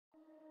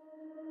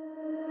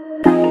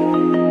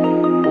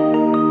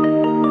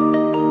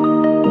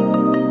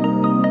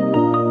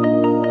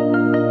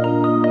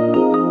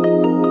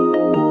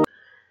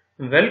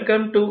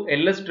Welcome to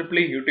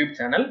LSEE YouTube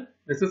channel.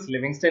 This is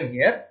Livingston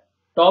here.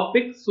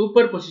 Topic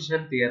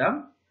Superposition Theorem.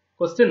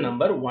 Question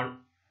number 1.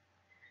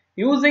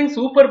 Using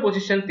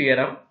Superposition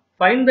Theorem,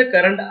 find the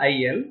current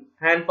IL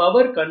and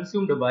power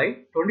consumed by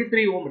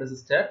 23 ohm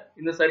resistor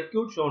in the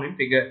circuit shown in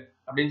figure.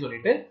 அப்படின்னு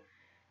சொல்லிட்டு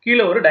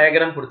கீழ ஒரு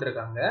diagram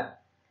கொடுத்திருக்காங்க.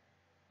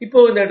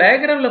 இப்போ இந்த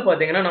டயகிராம்ல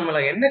பாத்தீங்கன்னா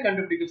நம்மள என்ன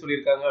கண்டுபிடிக்க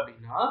சொல்லிருக்காங்க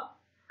அப்படினா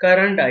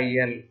current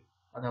IL.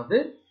 அதாவது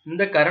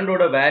இந்த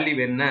கரண்டோட வேல்யூ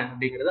என்ன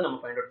அப்படிங்கறத நம்ம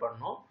ஃபைண்ட் அவுட்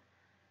பண்ணனும்.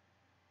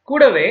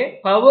 கூடவே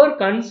power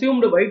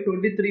consumed by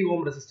 23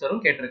 ohm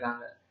ரெசிஸ்டரும்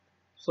கேட்டிருக்காங்க.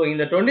 சோ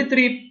இந்த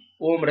 23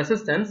 ohm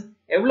ரெசிஸ்டன்ஸ்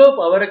எவ்வளவு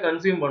பவரை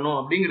கன்சியூம் பண்ணும்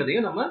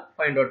அப்படிங்கறதையும் நம்ம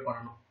ஃபைண்ட் அவுட்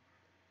பண்ணனும்.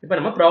 இப்போ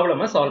நம்ம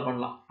ப்ராப்ளமை சால்வ்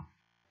பண்ணலாம்.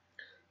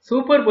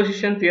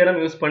 சூப்பர்பொசிஷன் தியரம்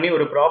யூஸ் பண்ணி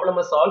ஒரு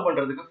ப்ராப்ளமை சால்வ்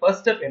பண்றதுக்கு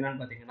ஃபர்ஸ்ட் ஸ்டெப்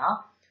என்னன்னு பாத்தீங்கன்னா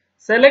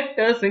select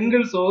a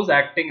single source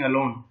acting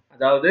alone.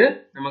 அதாவது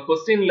நம்ம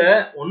क्वेश्चनல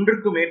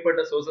ஒன்றுக்கு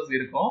மேற்பட்ட சோர்சஸ்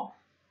இருக்கும்.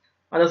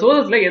 அந்த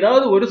சோர்சஸ்ல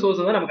ஏதாவது ஒரு சோர்ஸ்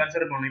தான் நம்ம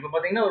கன்சிடர் பண்ணணும். இப்போ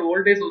பாத்தீங்கன்னா ஒரு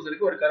வோல்டேஜ் சோர்ஸ்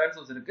இருக்கு, ஒரு கரண்ட்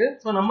சோர்ஸ் இருக்கு.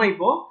 சோ நம்ம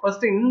இப்போ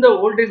ஃபர்ஸ்ட் இந்த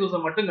வோல்டேஜ் சோர்ஸை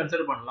மட்டும்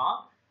கன்சிடர் பண்ணலாம்.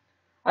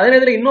 அதே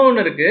நேரத்துல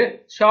இன்னொன்னு இருக்கு,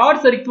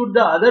 short circuit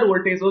the other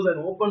voltage source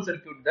and open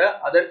circuit the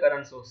other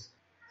current source.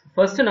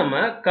 First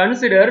நம்ம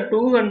கன்சிடர்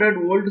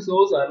 200 வோல்ட்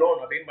சோர்ஸ் அலோன்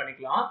அப்படின்னு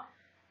பண்ணிக்கலாம்.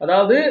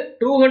 அதாவது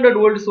 200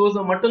 வோல்ட்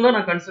சோர்ஸை மட்டும் தான்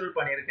நான் கன்சிடர்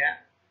பண்ணியிருக்கேன்.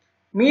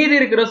 மீதி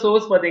இருக்கிற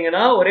சோர்ஸ்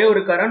பாத்தீங்கன்னா ஒரே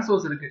ஒரு கரண்ட்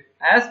சோர்ஸ் இருக்கு.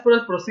 ஆஸ்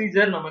பர்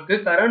ப்ரொசீஜர் நமக்கு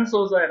கரண்ட்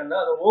சோர்ஸா இருந்தா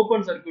அதை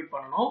ஓபன் சர்க்யூட்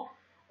பண்ணணும்,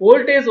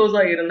 வோல்டேஜ்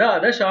சோர்ஸா இருந்தா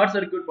அதை ஷார்ட்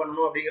சர்க்யூட்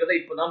பண்ணணும் அப்படிங்கறத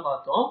இப்பதான்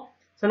பார்த்தோம்.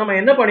 சோ நம்ம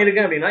என்ன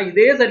பண்ணிருக்கேன் அப்படின்னா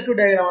இதே சர்க்யூட்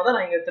டயகிராமா தான்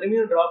நான் இங்க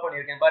திரும்பியும் டிரா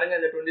பண்ணிருக்கேன். பாருங்க,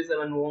 இந்த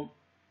 27 ஓம்,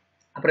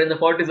 அப்புறம் இந்த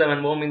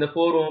 47 ஓம், இந்த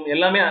 4 ஓம்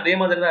எல்லாமே அதே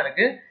மாதிரி தான்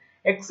இருக்கு.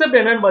 எக்ஸப்ட்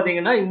என்னன்னு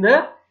பாத்தீங்கன்னா இந்த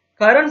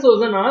கரண்ட்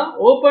சோர்ஸை நான்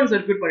ஓபன்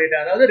சர்க்யூட்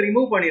பண்ணிட்டேன், அதாவது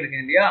ரிமூவ்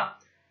பண்ணிருக்கேன் இல்லையா.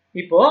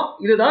 இப்போ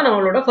இதுதான்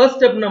நம்மளோட ஃபர்ஸ்ட்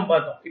ஸ்டெப் நம்ம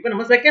பார்த்தோம். இப்போ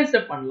நம்ம செகண்ட்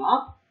ஸ்டெப்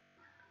பண்ணலாம்.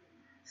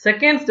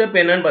 செகண்ட் ஸ்டெப்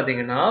என்னன்னு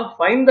பாத்தீங்கன்னா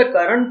find the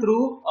current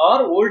through or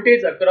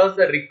voltage across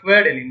the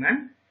required element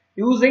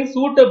using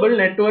suitable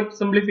network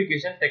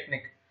simplification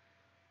technique.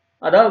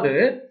 அதாவது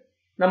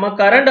நம்ம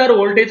கரண்ட் ஆர்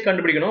வோல்டேஜ்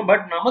கண்டுபிடிக்கணும்.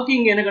 பட் நமக்கு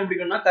இங்க என்ன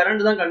கண்டுபிடிக்கணும்னா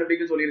கரண்ட் தான்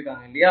கண்டுபிடிக்க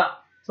சொல்லியிருக்காங்க இல்லையா.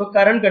 சோ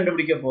கரண்ட்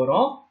கண்டுபிடிக்க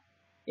போறோம்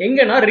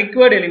எங்கன்னா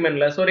ரிக்வயர்ட்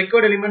எலிமெண்ட்ல. சோ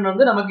ரிக்வயர்ட் எலிமெண்ட்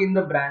வந்து நமக்கு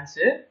இந்த branch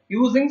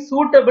using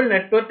suitable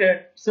network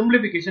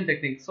simplification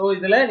technique. So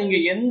இதுல நீங்க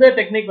எந்த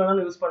டெக்னிக்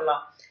வேணாலும் யூஸ்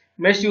பண்ணலாம்.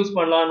 மெஷ் யூஸ்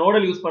பண்ணலாம்,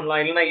 நோடல் யூஸ் பண்ணலாம்,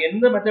 இல்லைன்னா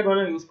எந்த மெத்தட்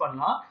வேணாலும் யூஸ்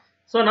பண்ணலாம்.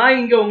 சோ நான்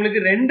இங்க உங்களுக்கு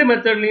ரெண்டு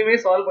மெத்தட்லயுமே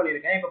சால்வ்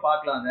பண்ணிருக்கேன். இப்ப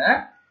பார்க்கலாம்.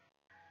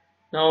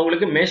 நான்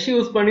உங்களுக்கு மெஷ்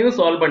யூஸ் பண்ணியும்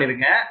சால்வ்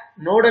பண்ணிருக்கேன்,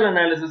 நோடல்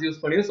அனாலிசிஸ்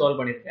யூஸ் பண்ணியும் சால்வ்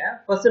பண்ணிருக்கேன்.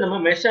 ஃபர்ஸ்ட் நம்ம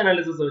மெஷ்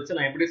அனாலிசிஸ் வச்சு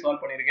நான் எப்படி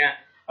சால்வ் பண்ணிருக்கேன்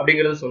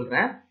அப்படிங்கறத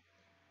சொல்றேன்.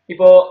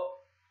 இப்போ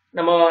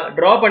நம்ம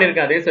டிரா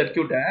பண்ணிருக்கேன் அதே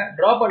சர்க்யூட்டை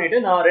டிரா பண்ணிட்டு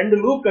நான் ரெண்டு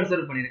லூப்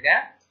கன்சிடர்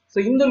பண்ணிருக்கேன். சோ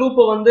இந்த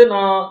லூப்பை வந்து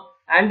நான்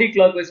ஆன்டி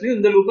கிளாக் வைஸ்லயும்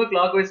இந்த லூப்பை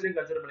கிளாக் வைஸ்லயும்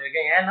கன்சிடர்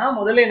பண்ணிருக்கேன். ஏன்னா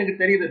முதல்ல எனக்கு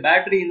தெரியுது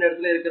பேட்டரி இந்த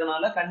இடத்துல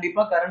இருக்கிறதுனால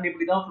கண்டிப்பா கரண்ட்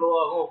இப்படிதான் ஃப்ளோ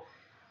ஆகும்,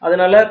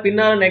 அதனால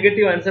பின்னால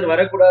நெகட்டிவ் ஆன்சர்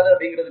வரக்கூடாது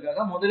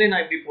அப்படிங்கிறதுக்காக முதல்ல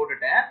நான் இப்படி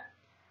போட்டுட்டேன்.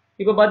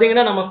 இப்போ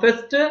பாத்தீங்கன்னா நம்ம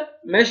ஃபர்ஸ்ட்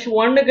மெஷ்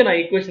 1க்கு நான்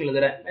ஈக்குவேஷன்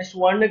எழுதுறேன். மெஷ்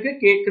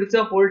 1க்கு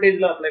கிர்ச்சாஃப்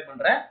வோல்டேஜ்ல அப்ளை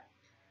பண்றேன்.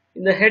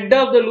 இந்த ஹெட்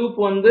ஆஃப் த லூப்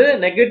வந்து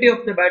நெகட்டிவ்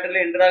ஆஃப் த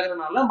பேட்டரியில என்டர்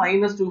ஆகுறதுனால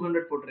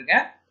 -200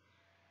 போட்டிருக்கேன்.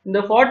 இந்த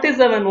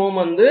 47 ஓம்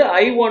வந்து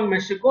I1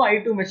 மெஷ்க்கும்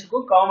I2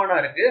 மெஷ்க்கும் காமனா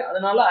இருக்கு,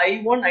 அதனால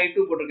I1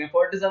 I2 போட்டிருக்கேன்.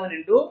 47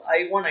 into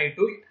I1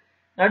 I2.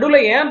 நடுவுல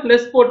ஏன்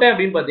பிளஸ் போட்டேன்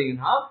அப்படின்னு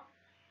பாத்தீங்கன்னா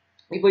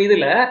இப்போ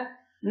இதுல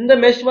இந்த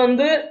மெஷ்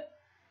வந்து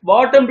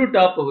பாட்டம் டு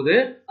டாப் போகுது,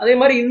 அதே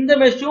மாதிரி இந்த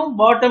மெஷும்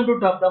பாட்டம் டு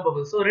டாப் தான்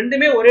போகுது. ஸோ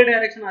ரெண்டுமே ஒரே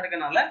டைரக்ஷனா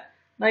இருக்கனால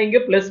நான் இங்க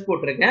பிளஸ்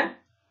போட்டிருக்கேன்.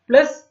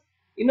 பிளஸ்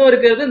இன்னும்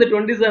இருக்கிறது இந்த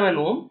 27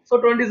 ஓம். So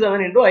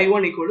 27 into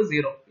I1 equal to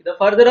 0. இதை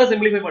ஃபர்தரா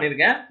சிம்பிளிஃபை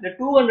பண்ணிருக்கேன். இந்த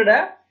 200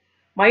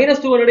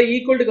 -200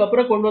 ஈக்குவலுக்கு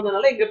அப்புறம் கொண்டு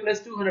வந்தனால இங்க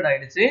 +200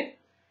 ஆயிடுச்சு.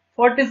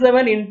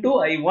 47 into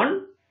I1,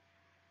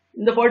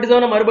 இந்த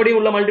 47 மறுபடியும்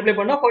உள்ள மல்டிப்ளை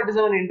பண்ணா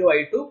 47 into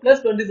I2 plus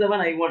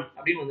 27 I1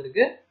 அப்படின்னு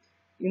வந்திருக்கு.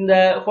 இந்த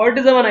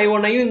 47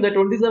 I1 ஐயும் இந்த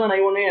 27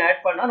 I1 ஐயும் ஆட்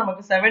பண்ணா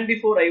நமக்கு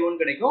 74 I1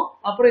 கிடைக்கும்.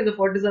 அப்புறம் இந்த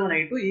 47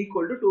 I2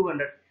 equal to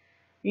 200.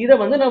 இதை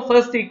வந்து நான்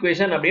ஃபர்ஸ்ட்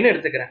ஈக்குவேஷன் அப்படின்னு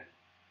எடுத்துக்கிறேன்.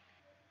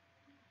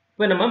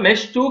 இப்போ நம்ம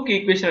மெஷ் 2க்கு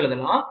ஈக்குவேஷன்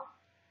எழுதலாம்.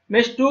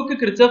 மெஷ் 2க்கு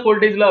கிர்ச்சாஃப்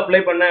வோல்டேஜ்ல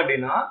அப்ளை பண்ண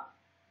அப்படின்னா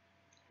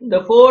இந்த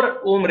 4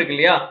 ஓம் இருக்கு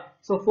இல்லையா,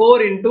 சோ 4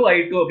 into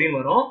I2 அப்படின்னு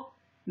வரும்.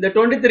 இந்த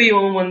 23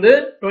 ஓம் வந்து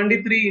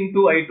 23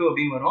 into I2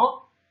 அப்படின்னு வரும்.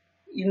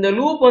 இந்த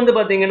லூப் வந்து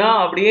பாத்தீங்கன்னா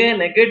அப்படியே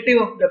நெகட்டிவ்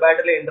ஆஃப் த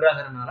பேட்டரியில என்டர்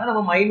ஆகுறதுனால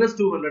நம்ம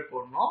 -200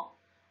 போடணும்.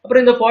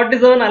 அப்புறம் இந்த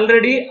 47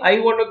 ஆல்ரெடி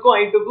I1க்கும்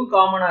I2க்கும்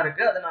காமனா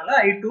இருக்கு, அதனால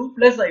I2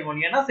 plus I1,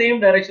 ஏன்னா சேம்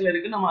டைரக்ஷன்ல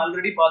இருக்கு, நம்ம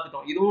ஆல்ரெடி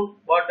பார்த்துட்டோம். இதுவும்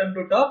பாட்டம்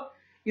டு டாப்,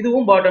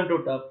 இதுவும் bottom to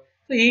top.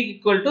 So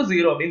equal to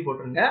 0 அப்படின்னு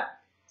போட்டுருங்க.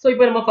 ஸோ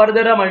இப்போ நம்ம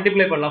ஃபர்தரா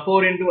மல்டிப்ளை பண்ணலாம்.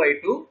 4 into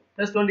I2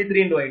 plus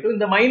 23 into I2.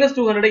 இந்த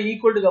 -200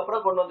 ஈக்குவலுக்கு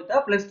அப்புறம் கொண்டு வந்துட்டா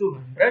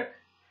 +200.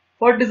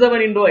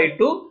 47 into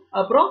I2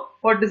 அப்புறம்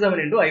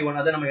 47 into I1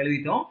 அதை நம்ம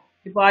எழுதிட்டோம்.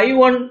 இப்போ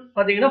I1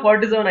 பாத்தீங்கன்னா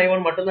 47 I1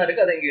 மட்டும் தான்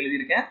இருக்கு, அதை இங்க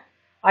எழுதியிருக்கேன்.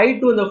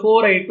 I2 இந்த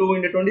 4 I2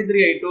 இந்த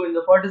 23 I2 இந்த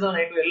 47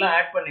 I2 எல்லாம்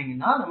ஆட்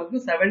பண்ணீங்கன்னா நமக்கு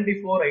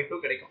 74 I2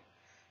 கிடைக்கும்.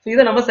 ஸோ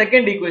இதை நம்ம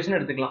செகண்ட் ஈக்குவேஷன்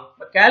எடுத்துக்கலாம்.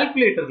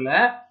 கால்குலேட்டர்ல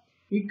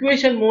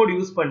ஈக்குவேஷன் மோட்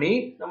யூஸ் பண்ணி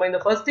நம்ம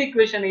இந்த ஃபர்ஸ்ட்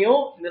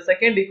ஈக்குவேஷனையும் இந்த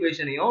செகண்ட்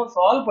ஈக்குவேஷனையும்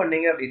சால்வ்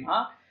பண்ணீங்க அப்படின்னா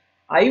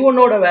I1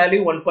 ஓட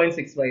வேல்யூ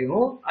 1.65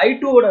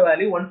 I2 ஓட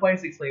வேல்யூ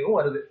 1.65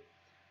 வருது.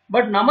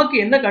 பட் நமக்கு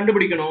என்ன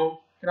கண்டுபிடிக்கணும்?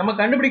 நம்ம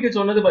கண்டுபிடிக்க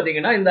சொன்னது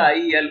பாத்தீங்கன்னா இந்த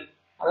IL,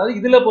 அதாவது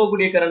இதுல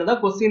போகக்கூடிய கரண்ட் தான்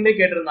क्वेश्चनலயே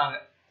கேட்டிருந்தாங்க.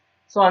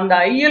 சோ அந்த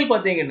IL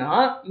பாத்தீங்கன்னா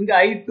இங்க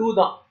I2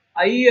 தான்.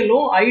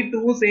 IL-ம்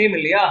I2-ம் சேம்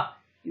இல்லையா?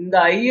 இந்த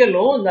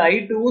IL-ம் இந்த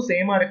I2-ம்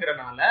சேமா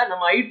இருக்கறனால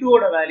நம்ம I2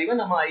 ஓட வேல்யூவை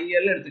நம்ம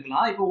IL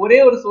எடுத்துக்கலாம். இப்போ ஒரே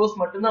ஒரு சோர்ஸ்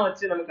மட்டும் தான்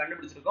வச்சு நம்ம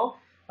கண்டுபிடிச்சிருக்கோம்.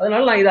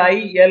 அதனால நான் இது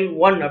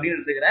IL1 அப்படி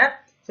எடுத்துக்கிறேன்.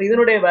 சோ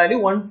இதனுடைய வேல்யூ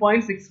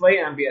 1.65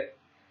 ஆம்பியர்.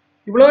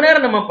 இவ்வளவு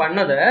நேரம் நம்ம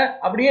பண்ணத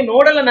அப்படியே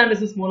நோடல்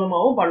அனாலிசிஸ்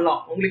மூலமாவும் பண்ணலாம்.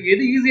 உங்களுக்கு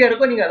எது ஈஸியா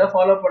இருக்கோ நீங்க அதை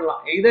ஃபாலோ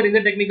பண்ணலாம். எய்தர் இந்த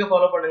டெக்னிக்கை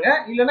ஃபாலோ பண்ணுங்க,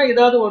 இல்லனா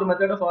ஏதாவது ஒரு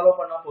மெத்தட ஃபாலோ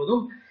பண்ணா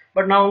போதும்.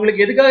 பட் நான்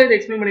உங்களுக்கு எதுக்காக இதை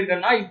எக்ஸ்பிளைன்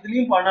பண்ணிருக்கேன்னா,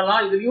 இதுலயும்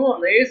பண்ணலாம், இதுலயும்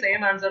அதே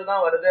சேம் ஆன்சர்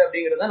தான் வருது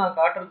அப்படிங்கறத நான்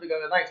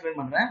காட்டுறதுக்காக தான் எக்ஸ்பிளைன்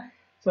பண்றேன்.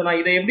 சோ நான்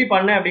இதை எப்படி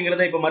பண்ணேன்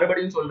அப்படிங்கறத இப்ப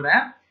மறுபடியும்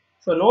சொல்றேன்.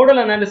 சோ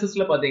நோடல்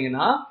அனாலிசிஸ்ல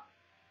பாத்தீங்கன்னா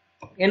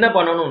என்ன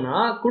பண்ணணும்னா,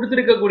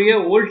 கொடுத்திருக்கக்கூடிய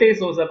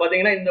வோல்டேஜ் சோர்ஸ்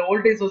பாத்தீங்கன்னா இந்த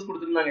வோல்டேஜ் சோர்ஸ்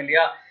கொடுத்திருந்தாங்க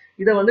இல்லையா,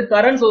 இதை வந்து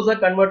கரண்ட் சோர்ஸா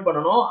கன்வெர்ட்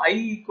பண்ணணும். I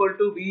equal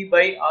to V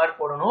by R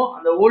போடணும்.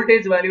 அந்த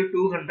வோல்டேஜ் வேல்யூ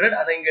 200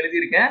 அதை இங்க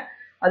எழுதியிருக்கேன்.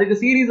 அதுக்கு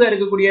சீரீஸா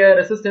இருக்கக்கூடிய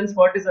ரெசிஸ்டன்ஸ்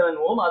 47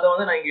 ஓம், அதை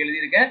வந்து நான் இங்க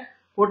எழுதியிருக்கேன்.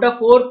 போட்டா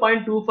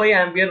 4.25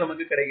 ஆம்பியர்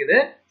நமக்கு கிடைக்குது.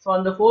 சோ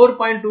அந்த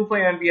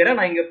 4.25 ஆம்பியரை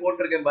நான் இங்க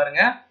போட்டிருக்கேன்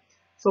பாருங்க.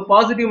 சோ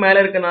பாசிட்டிவ்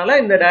மேல இருக்கனால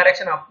இந்த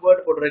டைரக்ஷன்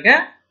அப்வர்ட்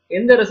போட்டிருக்கேன்.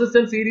 எந்த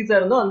ரெசிஸ்டன்ஸ் சீரீஸா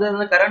இருந்தோ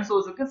அந்த கரண்ட்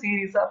சோர்ஸுக்கு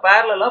சீரீஸா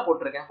பேரலலா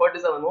போட்டிருக்கேன்.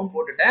 47 ஓம்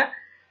போட்டுட்டேன்.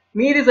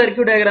 மீதி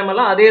சர்க்யூட் டயக்ராம்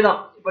எல்லாம் அதே தான்.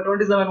 இப்போ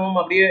 27 ஓம்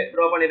அப்படியே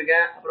டிரா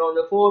பண்ணிருக்கேன். அப்புறம்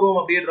இந்த 4 ஓம்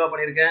அப்படியே டிரா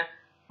பண்ணிருக்கேன்.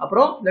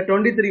 அப்புறம் இந்த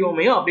 23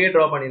 ஓமையும் அப்படியே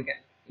டிரா பண்ணிருக்கேன்.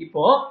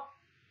 இப்போ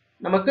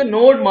நமக்கு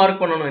நோட்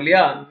மார்க் பண்ணணும்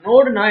இல்லையா?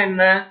 நோடுனா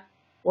என்ன?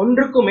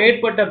 ஒன்றுக்கு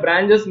மேற்பட்ட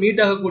பிரான்ச்சஸ்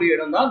மீட் ஆகக்கூடிய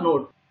இடம் தான்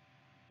நோட்.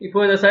 இப்போ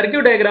இந்த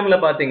சர்க்யூட் டயக்ராம்ல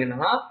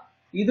பாத்தீங்கன்னா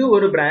இது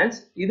ஒரு பிரான்ச்,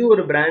 இது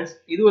ஒரு பிரான்ச்,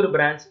 இது ஒரு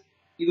பிரான்ச்,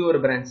 இது ஒரு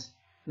பிரான்ச்.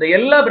 இந்த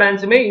எல்லா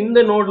பிரான்ச்சுமே இந்த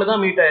நோட்ல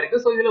தான் மீட்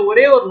ஆயிருக்கு. ஸோ இதுல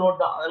ஒரே ஒரு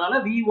நோட் தான். அதனால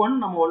V1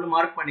 நம்ம ஒன்று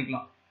மார்க்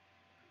பண்ணிக்கலாம்.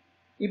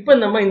 இப்போ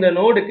நம்ம இந்த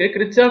நோடுக்கு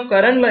கிர்ச்சாஃப்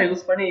கரண்ட் லா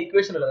யூஸ் பண்ணி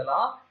ஈக்குவேஷன்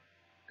எழுதலாம்.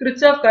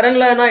 கிர்ச்சாஃப் கரண்ட்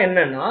லானா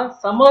என்னன்னா,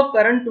 sum of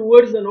current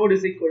towards the node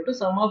is equal to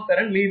sum of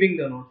current leaving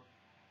the node.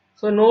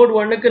 So note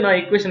 1க்கு நான்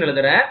ஈக்குவேஷன்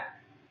எழுதுறேன்.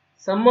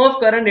 sum of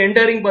current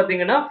entering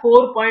பாத்தீங்கன்னா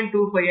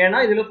 4.25. ஏன்னா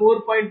இதுல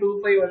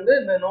 4.25 வந்து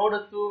இந்த நோட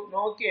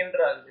நோக்கி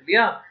என்டர் ஆகுது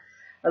இல்லையா?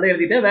 அதை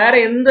எழுதிட்டேன். வேற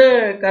எந்த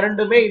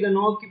கரண்ட்டுமே இதை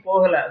நோக்கி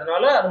போகல,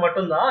 அதனால அது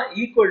மட்டும் தான்.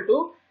 ஈக்குவல் டு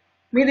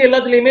மீதி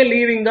எல்லாத்துலயுமே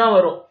லீவிங் தான்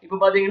வரும். இப்போ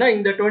பாத்தீங்கன்னா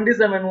இந்த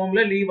 27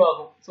 ஓம்ல லீவ்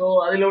ஆகும். சோ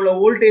அதுல உள்ள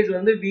வோல்டேஜ்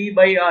வந்து V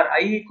by R,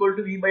 I equal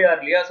to V by R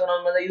இல்லையா? சோ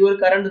நம்ம இது ஒரு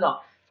கரண்ட் தான்.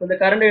 சோ இந்த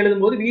கரண்ட்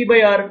எழுதும்போது V by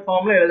R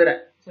ஃபார்ம்ல எழுதுறேன்.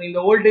 சோ இந்த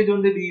வோல்டேஜ்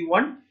வந்து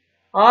V1,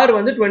 R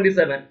வந்து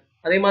 27.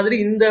 அதே மாதிரி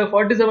இந்த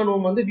 47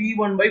 ஓம் வந்து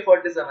V1 by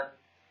 47.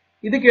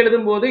 இதுக்கு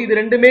எழுதும்போது இது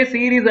ரெண்டுமே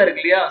சீரீஸா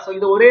இருக்கு இல்லையா? சோ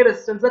இது ஒரே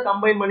ரெசிஸ்டன்ஸை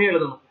கம்பைன் பண்ணி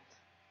எழுதணும்.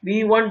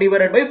 V1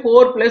 divided by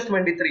 4 plus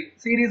 23.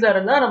 சீரீஸா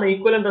இருந்தா நம்ம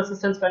ஈக்குவலன்ட்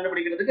ரெசிஸ்டன்ஸ்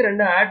கண்டுபிடிக்கிறதுக்கு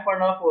ரெண்டு ஆட்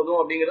பண்ணா போதும்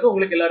அப்படிங்கிறது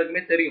உங்களுக்கு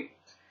எல்லாருக்குமே தெரியும்.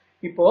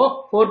 இப்போ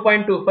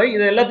 4.25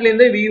 இது எல்லாத்துல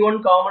இருந்து V1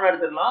 காமன்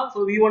எடுத்துடலாம். சோ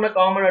V1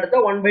 காமன்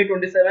எடுத்தா 1 by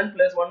 27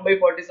 plus 1 by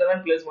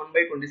 47 plus 1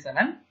 by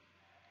 27.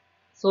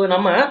 So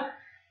நம்ம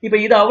இப்போ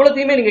இது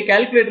அவ்வளவுத்தையுமே நீங்க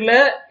கால்குலேட்டர்ல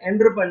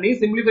என்டர் பண்ணி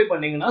சிம்பிளிஃபை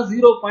பண்ணீங்கன்னா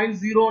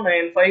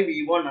 0.095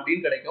 V1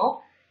 அப்படின்னு கிடைக்கும்.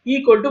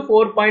 ஈக்குவல் டு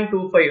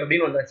 4.25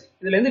 அப்படின்னு வந்தாச்சு.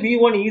 இதுல இருந்து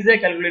V1 ஈஸியா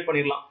கால்குலேட்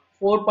பண்ணிடலாம்.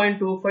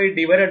 4.25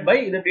 divided by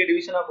இது அப்படியே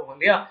டிவிஷனா போகும்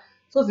இல்லையா?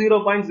 சோ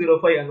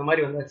 0.05 அந்த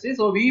மாதிரி வந்தாச்சு.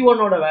 சோ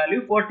V1 ஓட வேல்யூ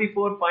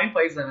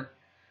 44.57.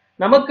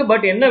 நமக்கு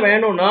பட் என்ன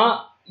வேணும்னா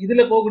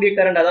இதுல போகக்கூடிய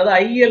கரண்ட், அதாவது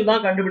IL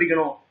தான்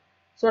கண்டுபிடிக்கணும்.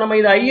 சோ நம்ம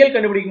இது IL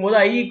கண்டுபிடிக்கும் போது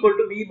I equal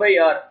to V by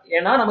R.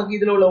 ஏன்னா நமக்கு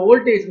இதுல உள்ள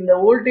வோல்டேஜ், இந்த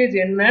வோல்டேஜ்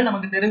என்ன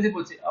நமக்கு தெரிஞ்சு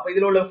போச்சு. அப்ப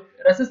இதுல உள்ள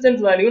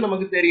ரெசிஸ்டன்ஸ் வேல்யூ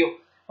நமக்கு தெரியும்.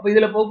 அப்ப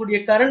இதுல போகக்கூடிய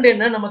கரண்ட்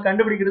என்ன நம்ம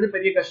கண்டுபிடிக்கிறது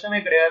பெரிய கஷ்டமே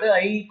கிடையாது.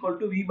 I equal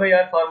to V by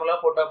R formula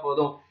போட்டா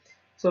போதும்.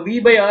 சோ V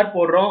by R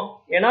போடுறோம்.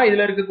 ஏன்னா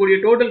இதுல இருக்கக்கூடிய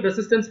டோட்டல்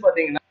ரெசிஸ்டன்ஸ்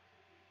பாத்தீங்கன்னா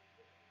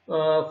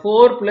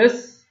 4 plus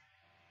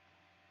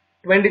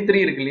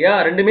 23 இருக்கு இல்லையா?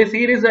 ரெண்டுமே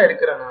சீரீஸா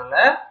இருக்கிறனால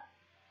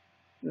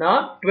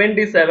நான்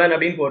 27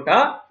 அப்படின்னு போட்டா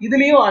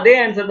இதுலயும் அதே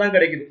ஆன்சர் தான்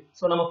கிடைக்குது.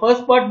 சோ நம்ம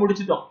ஃபர்ஸ்ட் பார்ட்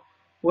முடிச்சிட்டோம்.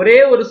 ஒரே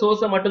ஒரு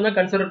சோர்ஸை மட்டும் தான்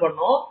கன்சிடர்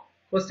பண்ணோம்.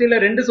 क्वेश्चनல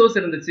ரெண்டு சோர்ஸ்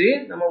இருந்துச்சு,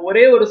 நம்ம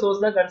ஒரே ஒரு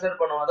சோர்ஸ் தான் கன்சிடர்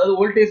பண்ணோம். அதாவது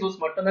வோல்டேஜ்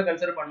சோர்ஸ் மட்டும் தான்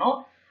கன்சிடர் பண்ணோம்.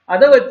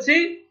 அதை வச்சு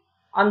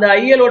அந்த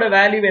IL ஓட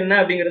வேல்யூ என்ன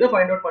அப்படிங்கறத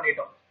ஃபைண்ட் அவுட்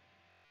பண்ணிட்டோம்.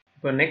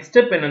 இப்போ நெக்ஸ்ட்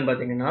ஸ்டெப் என்னன்னு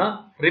பாத்தீங்கன்னா,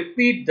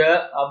 repeat the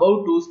above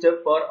two step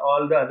for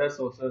all the other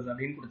sources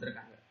அப்படின்னு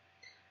கொடுத்திருக்காங்க.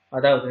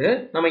 அதாவது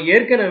நம்ம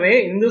ஏற்கனவே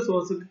இந்த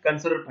சோர்ஸுக்கு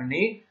கன்சிடர்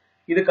பண்ணி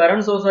இது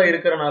கரண்ட் சோர்ஸா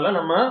இருக்கிறனால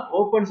நம்ம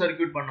ஓபன்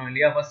சர்க்யூட் பண்ணோம்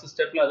இல்லையா? ஃபர்ஸ்ட்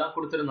ஸ்டெப்ல அதான்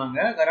கொடுத்திருந்தாங்க.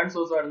 கரண்ட்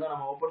சோர்ஸா இருந்தா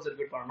நம்ம ஓபன்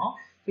சர்க்யூட் பண்ணணும்.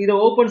 இதை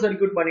ஓபன்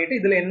சர்க்யூட் பண்ணிட்டு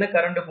இதுல என்ன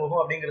கரண்ட்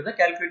போகும் அப்படிங்கறத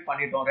கால்குலேட்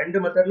பண்ணிட்டோம். ரெண்டு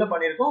மெத்தட்ல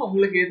பண்ணிருக்கோம்.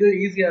 உங்களுக்கு எது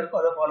ஈஸியா இருக்கோ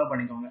அதை ஃபாலோ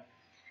பண்ணிக்கோங்க.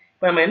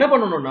 இப்போ நம்ம என்ன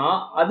பண்ணணும்னா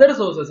அதர்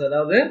சோர்சஸ்,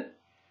 அதாவது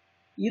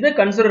இதை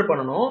கன்சிடர்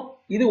பண்ணணும்.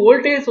 இது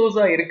வோல்டேஜ்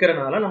சோர்ஸா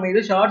இருக்கிறனால நம்ம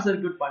இதை ஷார்ட்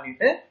சர்க்யூட்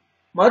பண்ணிட்டு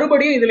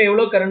மறுபடியும் இதுல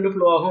எவ்வளவு கரண்ட்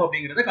ஃப்ளோ ஆகும்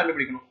அப்படிங்கறத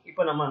கண்டுபிடிக்கணும்.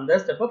 இப்போ நம்ம அந்த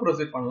ஸ்டெப்பை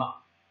ப்ரொசீட் பண்ணலாம்.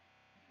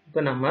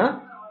 இப்போ நம்ம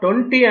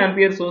 20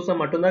 ஆம்பியர் சோர்ஸை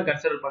மட்டும் தான்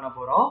கன்சிடர் பண்ண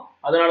போறோம்.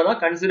 அதனாலதான்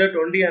consider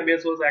 20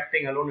 ampere source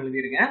acting alone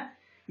எழுதிருக்கேன்.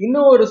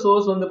 இன்னும் ஒரு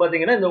சோர்ஸ் வந்து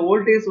பாத்தீங்கன்னா இந்த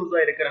வோல்டேஜ் சோர்ஸா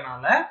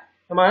இருக்கிறனால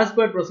நம்ம ஆஸ்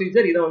பர்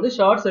ப்ரொசீஜர் இதை வந்து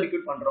ஷார்ட்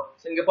சர்க்யூட் பண்றோம்.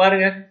 இங்க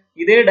பாருங்க,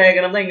 இதே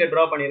டயக்ராம் தான் இங்க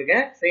டிரா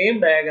பண்ணிருக்கேன். சேம்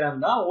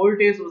டயக்ராம் தான்,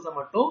 வோல்டேஜ் சோர்ஸை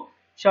மட்டும்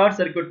ஷார்ட்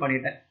சர்க்யூட்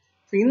பண்ணிட்டேன்.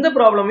 இந்த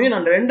ப்ராப்ளமையும்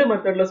நான் ரெண்டு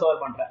மெத்தட்ல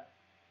சால்வ் பண்றேன்.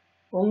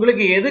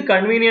 உங்களுக்கு எது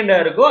கன்வீனியன்ட்டா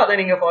இருக்கோ அதை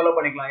நீங்க ஃபாலோ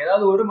பண்ணிக்கலாம்.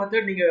 ஏதாவது ஒரு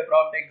மெத்தட் நீங்க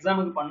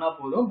எக்ஸாமுக்கு பண்ணா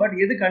போதும். பட்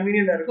எது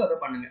கன்வீனியன்ட்டா இருக்கோ அதை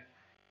பண்ணுங்க.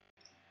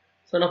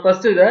 ஸோ நான்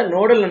ஃபர்ஸ்ட் இதை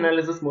நோடல்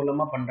அனாலிசிஸ்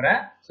மூலமா பண்றேன்.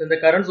 ஸோ இந்த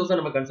கரண்ட் சோர்ஸை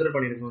நம்ம கன்சிடர்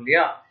பண்ணிருக்கோம்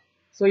இல்லையா?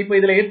 ஸோ இப்போ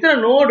இதுல எத்தனை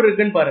நோடு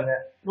இருக்குன்னு பாருங்க.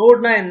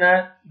 நோட்னா என்ன?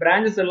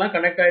 பிரான்ச்சஸ் எல்லாம்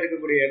கனெக்ட்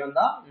ஆயிருக்கக்கூடிய இடம்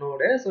தான்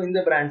நோடு. ஸோ இந்த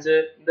பிரான்ச்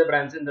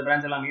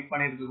எல்லாம் மீட்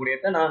பண்ணி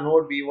இருக்கக்கூடிய நான்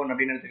நோட் V1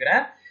 அப்படின்னு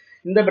எடுத்துக்கிறேன்.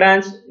 இந்த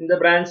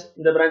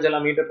பிரான்ச்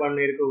எல்லாம் மீட்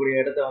பண்ணி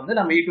இருக்கக்கூடிய இடத்த வந்து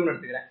நான் V2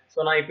 எடுத்துக்கிறேன். ஸோ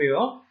நான்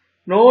இப்போ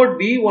நோட்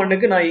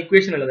V1க்கு நான்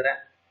ஈக்குவேஷன் எழுதுறேன்.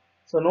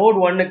 ஸோ நோட்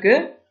 1க்கு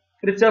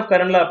கிர்ச்சாஃப்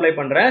கரண்ட் லா அப்ளை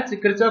பண்றேன்.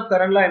 கிர்ச்சாஃப்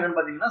கரண்ட் லா என்னன்னு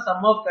பாத்தீங்கன்னா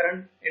sum of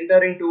current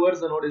entering towards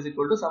the node is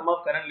equal to sum of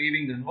current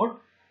leaving the node.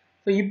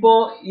 So இப்போ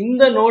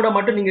இந்த நோட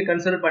மட்டும் நீங்க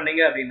கன்சிடர்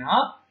பண்ணீங்க அப்படின்னா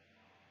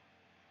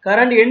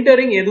கரண்ட்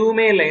என்டரிங்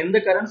எதுவுமே இல்லை, எந்த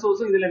கரண்ட்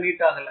சோர்ஸும் இதுல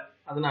மீட் ஆகல,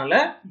 அதனால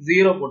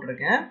 0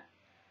 போட்டிருக்கேன்.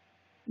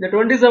 இந்த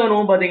 27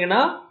 ஓம்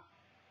பாத்தீங்கன்னா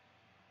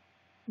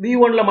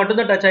V1ல மட்டும்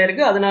தான் டச்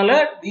ஆயிருக்கு, அதனால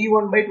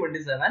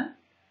V1/27.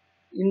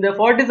 இந்த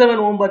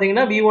 47 ஓம்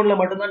பாத்தீங்கன்னா V1ல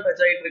மட்டும் தான்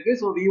டச் ஆயிட்டு இருக்கு,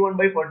 ஸோ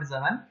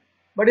V1/47.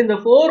 பட் இந்த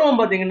 4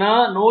 ஓம் பாத்தீங்கன்னா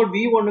நோட்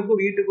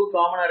V1க்கும் V2க்கும்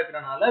காமனா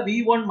இருக்கிறனால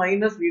V1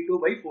 -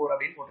 V2/4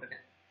 அப்படின்னு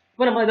போட்டிருக்கேன்.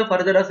 இப்போ நம்ம இதை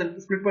ஃபர்தரா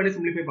ஸ்ப்ளிட் பண்ணி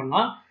சிம்பிளிஃபை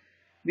பண்ணலாம்.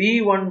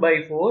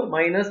 V1/4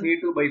 -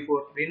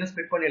 V2/4 அப்படின்னு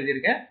ஸ்ப்ளிட் பண்ணி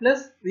எழுதியிருக்கேன்.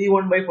 Plus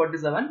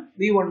V1/47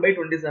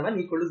 V1/27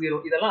 = 0.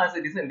 இதெல்லாம் as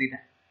it is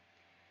எழுதிட்டேன்.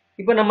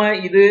 இப்போ நம்ம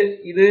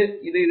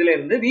இதுல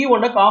இருந்து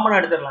V1 காமனா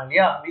எடுத்துடலாம்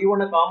இல்லையா?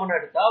 V1 காமனா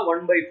எடுத்தா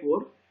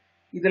 1/4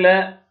 இதுல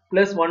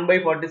பிளஸ்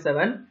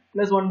 1/47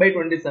 பிளஸ்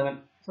 1/27.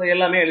 ஸோ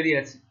எல்லாமே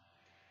எழுதியாச்சு.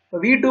 இப்போ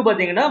V2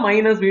 பாத்தீங்கன்னா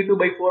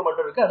 -V2/4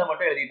 மட்டும் இருக்கு, அதை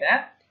மட்டும்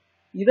எழுதிட்டேன்.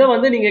 இதை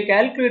வந்து நீங்க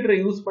கால்குலேட்டரை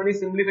யூஸ் பண்ணி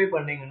சிம்பிளிஃபை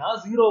பண்ணீங்கன்னா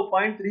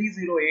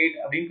 0.308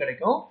 அப்படின்னு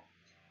கிடைக்கும்.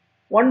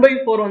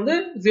 1/4 வந்து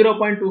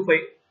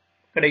 0.25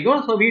 கிடைக்கும்.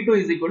 So V2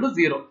 =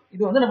 0.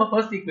 இது வந்து நம்ம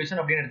ஃபர்ஸ்ட்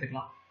ஈக்குவேஷன் அப்படின்னு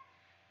எடுத்துக்கலாம்.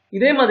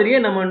 இதே மாதிரியே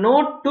நம்ம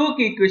நோட்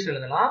 2க்கு ஈக்குவேஷன்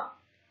எழுதலாம்.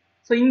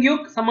 ஸோ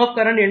இங்கேயும் சம் ஆஃப்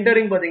கரண்ட்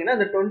என்டரிங் பாத்தீங்கன்னா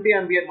இந்த 20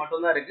 ஆம்பியர்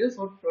மட்டும் தான் இருக்கு.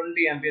 ஸோ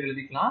 20 ஆம்பியர்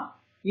எழுதிக்கலாம்.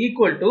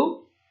 ஈக்குவல் டு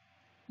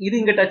இது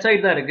இங்க டச்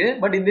ஆகிட்டு தான் இருக்கு,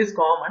 but in this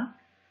common.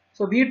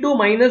 So V2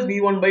 -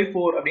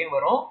 V1/4 அப்படின்னு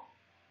வரும்.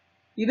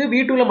 இது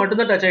V2ல மட்டும்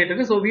தான் டச் ஆகிட்டு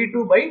இருக்கு, ஸோ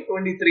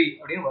V2/23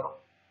 அப்படின்னு வரும்.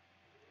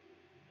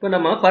 இப்போ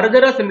நம்ம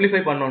ஃபர்தரா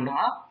சிம்பிளிஃபை பண்ணோம்னா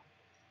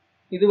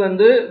இது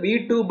வந்து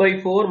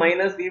V2/4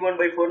 -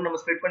 V1/4 நம்ம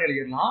ஸ்ப்ளிட் பண்ணி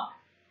எழுதிடலாம்.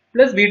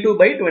 பிளஸ்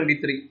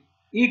V2/23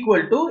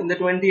 ஈக்குவல் டு இந்த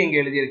 20 இங்க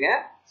எழுதியிருக்கேன்.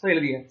 ஸோ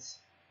எழுதியாச்சு.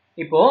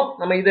 இப்போ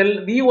நம்ம இதில்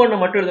V1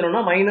 மட்டும்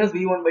எழுதணும்னா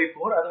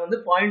 -V1/4, அது வந்து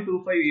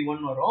 0.25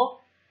 V1 வரும்.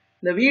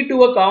 இந்த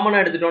V2 காமனா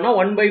எடுத்துட்டோம்னா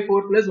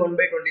 1/4 பிளஸ்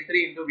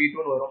 1/23 இன்டூ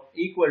V2 வரும்,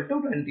 ஈக்குவல் டு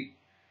 20.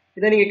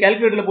 இதை நீங்க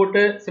கால்குலேட்டர்ல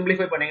போட்டு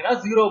சிம்பிளிஃபை பண்ணீங்கன்னா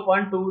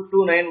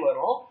 0.229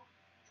 வரும்.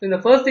 ஸோ இந்த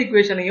ஃபர்ஸ்ட்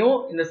ஈக்குவேஷனையும்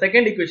இந்த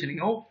செகண்ட்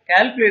ஈக்குவேஷனையும்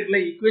கால்குலேட்டர்ல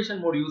ஈக்குவேஷன்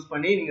மோட் யூஸ்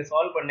பண்ணி நீங்க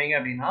சால்வ் பண்ணீங்க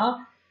அப்படின்னா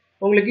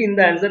உங்களுக்கு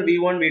இந்த ஆன்சர்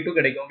V1 V2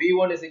 கிடைக்கும்.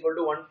 V1 =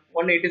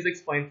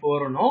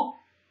 186.4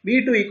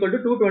 V2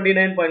 =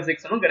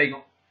 229.6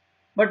 கிடைக்கும்.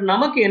 பட்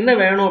நமக்கு என்ன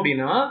வேணும்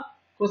அப்படின்னா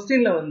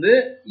கொஸ்டின்ல வந்து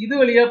இது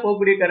வழியா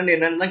போகக்கூடிய கரண்ட்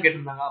என்னன்னு தான்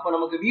கேட்டிருந்தாங்க. அப்ப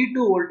நமக்கு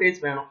V2 வோல்டேஜ்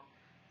வேணும்.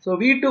 ஸோ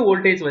V2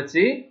 வோல்டேஜ்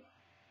வச்சு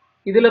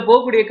இதுல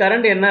போகக்கூடிய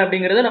கரண்ட் என்ன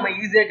அப்படிங்கறத நம்ம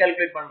ஈஸியா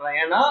கால்குலேட் பண்றோம்.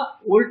 ஏன்னா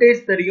வோல்டேஜ்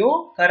தெரியும்,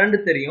 கரண்ட்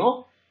தெரியும்.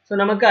 ஸோ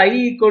நமக்கு I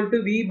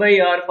 =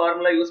 V/R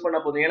ஃபார்முலா யூஸ் பண்ண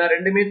போதும். ஏன்னா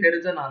ரெண்டுமே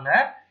தெரிஞ்சனால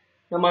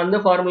நம்ம அந்த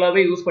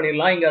ஃபார்முலாவே யூஸ்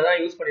பண்ணிடலாம். இங்க அதான்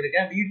யூஸ்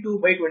பண்ணிருக்கேன்,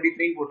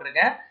 V2/23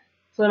 போட்டிருக்கேன்.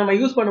 ஸோ நம்ம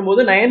யூஸ்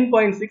பண்ணும்போது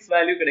 9.6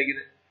 வேல்யூ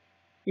கிடைக்குது.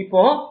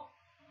 இப்போ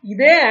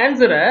இதே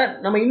ஆன்சரை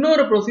நம்ம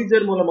இன்னொரு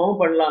ப்ரொசீஜர் மூலமாவும்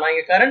பண்ணலாம். நான்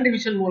இங்க கரண்ட்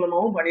டிவிஷன்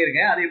மூலமாவும்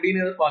பண்ணியிருக்கேன், அது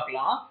எப்படின்னு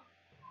பார்க்கலாம்.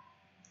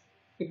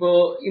 இப்போ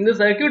இந்த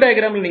சர்க்யூட்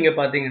டயக்ராம்ல நீங்க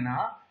பாத்தீங்கன்னா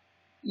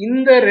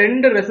இந்த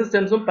ரெண்டு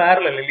ரெசிஸ்டன்ஸும்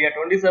பேரலல் இல்லையா?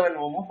 27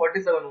 ஓமும்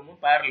 47 ஓமும்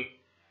பேரலல்.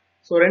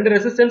 ஸோ ரெண்டு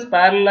ரெசிஸ்டன்ஸ்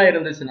பேரலா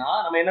இருந்துச்சுன்னா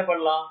நம்ம என்ன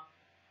பண்ணலாம்?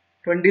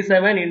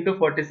 27 ×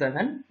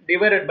 47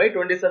 டிவைடட் பை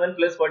 27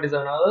 +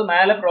 47, அதாவது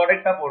மேல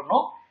ப்ராடக்டா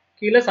போடணும்,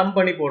 கீழே சம்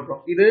பண்ணி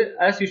போடுறோம். இது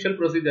ஆஸ் யூஷுவல்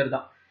ப்ரொசீஜர்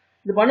தான்.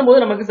 இது பண்ணும்போது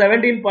நமக்கு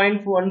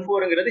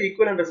 17.14ங்கிறது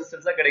ஈக்குவலன்ட்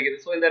ரெசிஸ்டன்ஸா கிடைக்குது.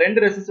 ஸோ இந்த ரெண்டு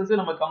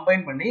ரெசிஸ்டன்ஸும் நம்ம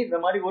கம்பைன் பண்ணி இந்த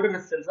மாதிரி ஒரு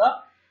ரெசிஸ்டன்ஸா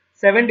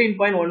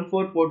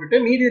 17.14 போட்டுட்டு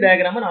மீதி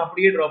டயக்ராமை நான்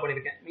அப்படியே டிரா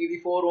பண்ணிருக்கேன். மீதி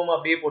 4 ஓம்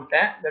அப்படியே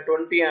போட்டேன், இந்த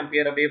 20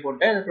 ஆம்பியர் அப்படியே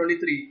போட்டேன், இந்த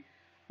 23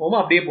 ஓம்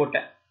அப்படியே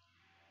போட்டேன்.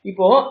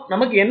 இப்போ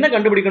நமக்கு என்ன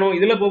கண்டுபிடிக்கணும்?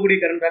 இதுல போகக்கூடிய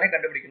கரண்ட் தானே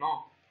கண்டுபிடிக்கணும்.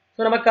 ஸோ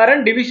நம்ம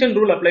கரண்ட் டிவிஷன்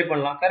ரூல் அப்ளை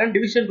பண்ணலாம். கரண்ட்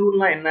டிவிஷன்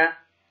ரூல்னா என்ன?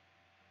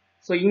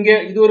 ஸோ இங்க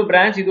இது ஒரு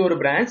பிரான்ச், இது ஒரு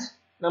பிரான்ச்,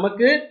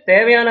 நமக்கு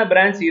தேவையான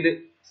பிரான்ச் இது.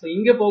 ஸோ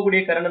இங்க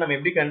போகக்கூடிய கரண்ட் நம்ம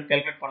எப்படி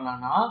கால்குலேட்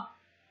பண்ணலாம்னா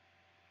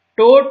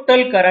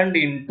டோட்டல் கரண்ட்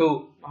இன்டூ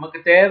நமக்கு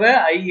தேவை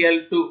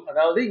IL2,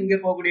 அதாவது இங்க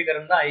போகக்கூடிய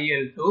கரண்ட் தான்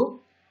IL2.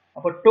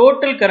 அப்போ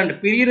டோட்டல் கரண்ட்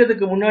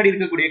பிரியறதுக்கு முன்னாடி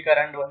இருக்கக்கூடிய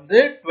கரண்ட் வந்து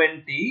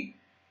 20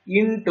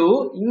 இன்டூ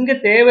இங்க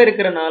தேவை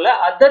இருக்கிறனால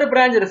அதர்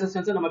பிரான்ச்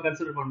ரெசிஸ்டன்ஸ் நம்ம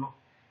கன்சிடர் பண்ணணும்.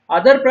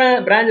 அதர்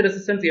பிரான்ச்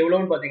ரெசிஸ்டன்ஸ்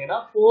எவ்வளவுன்னு பாத்தீங்கன்னா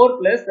 4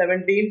 +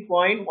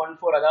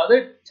 17.14, அதாவது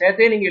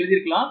சேர்த்தே நீங்க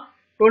எழுதிருக்கலாம்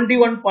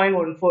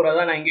 21.14,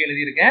 அதான் நான் இங்க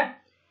எழுதியிருக்கேன்.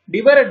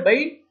 Divided by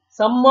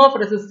some of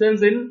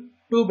resistance in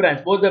two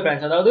branch, both the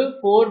branch, அதாவது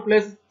 4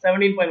 +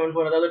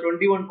 17.14, அதாவது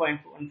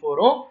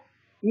 21.14,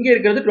 இங்க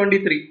இருக்கிறது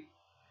 23.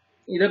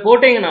 இதை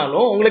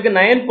போட்டீங்கனாலும் உங்களுக்கு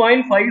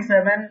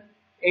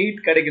 9.578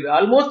 கிடைக்குது.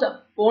 ஆல்மோஸ்ட்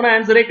போன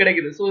ஆன்சரே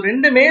கிடைக்குது. ஸோ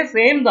ரெண்டுமே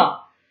சேம் தான்.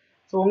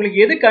 ஸோ உங்களுக்கு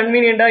எது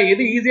கன்வீனியண்டா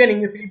எது ஈஸியா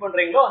நீங்க ஃபீல்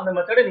பண்றீங்களோ அந்த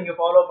மெத்தடை நீங்க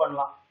ஃபாலோ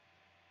பண்ணலாம்.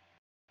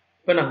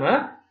 இப்போ நம்ம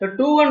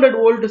 200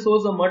 வோல்ட்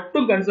சோர்ஸை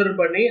மட்டும் கன்சிடர்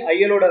பண்ணி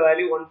ஐஎலோட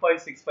வேல்யூ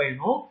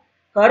 1.65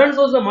 கரண்ட்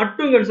சோர்ஸை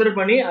மட்டும் கன்சிடர்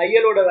பண்ணி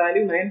ஐஎலோட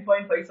வேல்யூ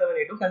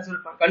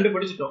 9.578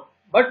 கண்டுபிடிச்சிட்டோம்.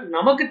 பட்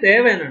நமக்கு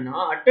தேவை என்னன்னா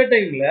அட் அ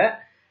டைம்ல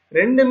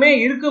ரெண்டுமே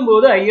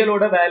இருக்கும்போது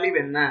ஐஎலோட வேல்யூ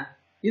என்ன,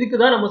 இதுக்கு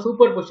தான் நம்ம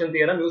சூப்பர் பொசிஷன்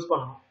தியரம் யூஸ்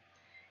பண்ணணும்.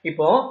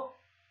 இப்போ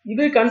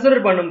இது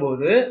கன்சிடர்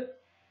பண்ணும்போது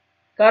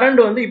கரண்ட்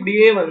வந்து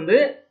இப்படியே வந்து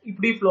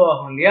இப்படி ஃப்ளோ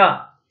ஆகும் இல்லையா,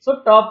 ஸோ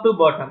டாப் டு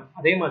பாட்டம்.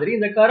 அதே மாதிரி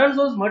இந்த கரண்ட்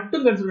சோர்ஸ்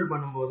மட்டும் கன்சிடர்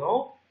பண்ணும்போதும்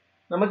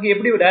நமக்கு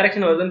எப்படி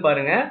டைரக்ஷன் வருதுன்னு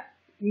பாருங்க,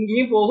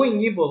 இங்கேயும் போகும்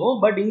இங்கேயும் போகும்,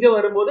 பட் இங்க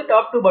வரும்போது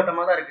டாப் டு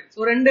பாட்டமா தான் இருக்கு. ஸோ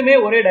ரெண்டுமே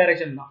ஒரே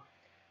டைரக்ஷன் தான்.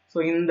 ஸோ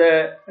இந்த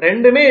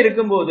ரெண்டுமே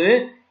இருக்கும்போது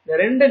இந்த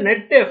ரெண்டு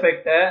நெட்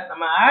எஃபெக்டை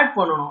நம்ம ஆட்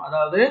பண்ணணும்.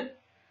 அதாவது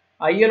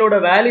ஐஎலோட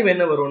வேல்யூ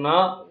என்ன வரும்னா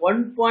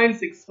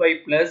 1.65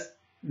 பிளஸ்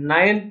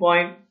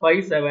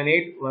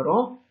 9.578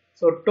 வரும்.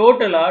 ஸோ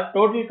டோட்டல்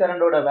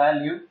கரண்டோட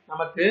வேல்யூ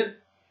நமக்கு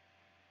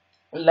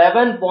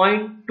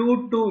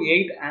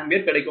 11.228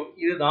 ஆம்பியர் கிடைக்கும்.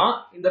 இதுதான்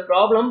இந்த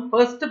ப்ராப்ளம்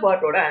ஃபர்ஸ்ட்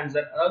பார்ட்டோட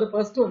ஆன்சர். அதாவது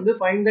ஃபர்ஸ்ட் வந்து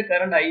ஃபைண்ட் த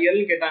கரண்ட்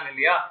ஐஎல் கேட்டாங்க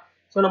இல்லையா,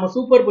 ஸோ நம்ம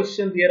சூப்பர்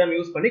பொசிஷன் தியரம்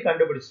யூஸ் பண்ணி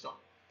கண்டுபிடிச்சிட்டோம்.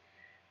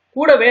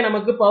 கூடவே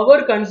நமக்கு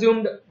power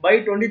consumed by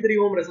 23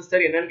 ohm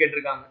resistor என்னன்னு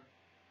கேட்டிருக்காங்க.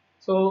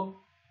 ஸோ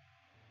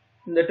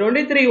இந்த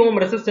 23 ஓம்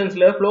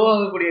ரெசிஸ்டன்ஸ்ல ஃப்ளோ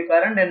ஆகக்கூடிய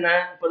கரண்ட் என்ன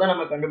இப்போதான்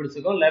நம்ம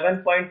கண்டுபிடிச்சிருக்கோம்,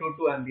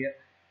 11.22 ஆம்பியர்.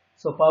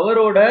 ஸோ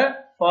பவரோட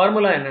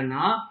ஃபார்முலா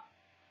என்னன்னா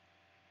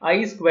I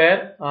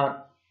ஸ்கொயர் ஆர்.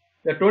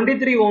 இந்த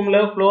 23 ஓம்ல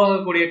ஃப்ளோ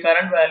ஆகக்கூடிய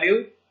கரண்ட் வேல்யூ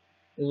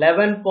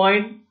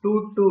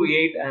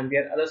 11.228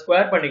 ஆம்பியர். அதை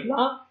ஸ்கொயர்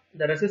பண்ணிக்கலாம்,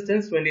 இந்த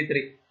ரெசிஸ்டன்ஸ்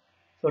 23.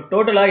 ஸோ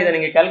டோட்டலா இதை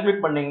நீங்க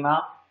கால்குலேட் பண்ணீங்கன்னா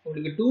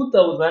உங்களுக்கு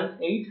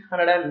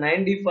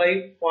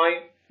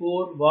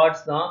 2895.4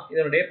 வாட்ஸ் தான்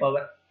இதனுடைய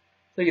பவர்.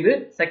 ஸோ இது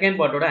செகண்ட்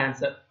பார்ட்டோட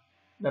ஆன்சர்.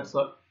 That's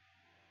all.